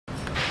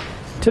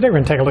Today we're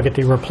going to take a look at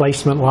the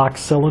replacement lock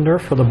cylinder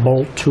for the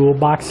Bolt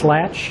Toolbox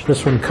Latch.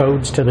 This one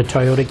codes to the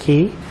Toyota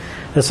key.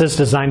 This is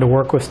designed to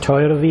work with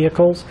Toyota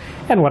vehicles,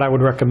 and what I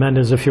would recommend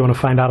is, if you want to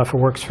find out if it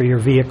works for your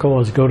vehicle,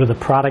 is go to the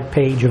product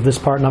page of this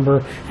part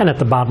number, and at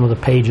the bottom of the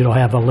page it'll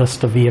have a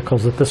list of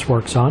vehicles that this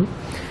works on.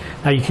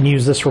 Now you can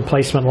use this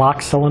replacement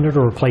lock cylinder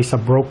to replace a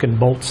broken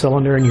bolt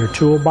cylinder in your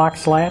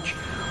toolbox latch,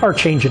 or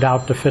change it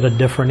out to fit a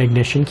different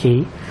ignition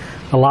key.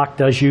 The lock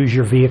does use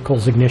your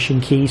vehicle's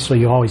ignition key, so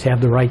you always have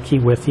the right key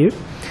with you.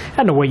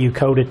 And the way you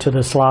code it to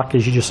this lock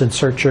is you just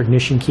insert your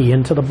ignition key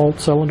into the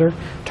bolt cylinder,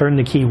 turn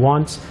the key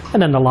once,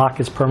 and then the lock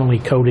is permanently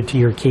coded to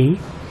your key.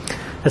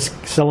 This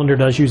cylinder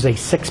does use a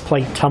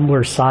 6-plate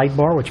tumbler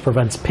sidebar, which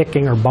prevents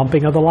picking or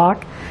bumping of the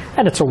lock,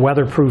 and it's a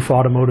weatherproof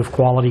automotive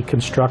quality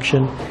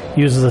construction.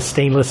 Uses a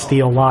stainless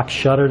steel lock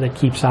shutter that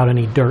keeps out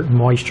any dirt and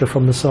moisture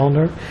from the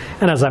cylinder.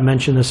 And as I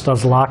mentioned, this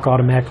does lock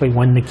automatically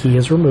when the key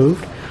is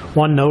removed.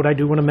 One note I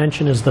do want to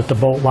mention is that the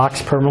bolt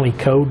locks permanently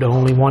code to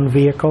only one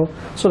vehicle,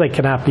 so they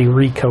cannot be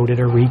recoded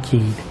or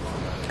rekeyed.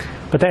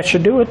 But that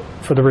should do it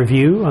for the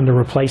review on the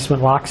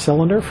replacement lock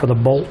cylinder for the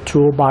Bolt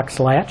Toolbox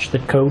Latch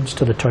that codes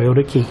to the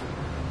Toyota key.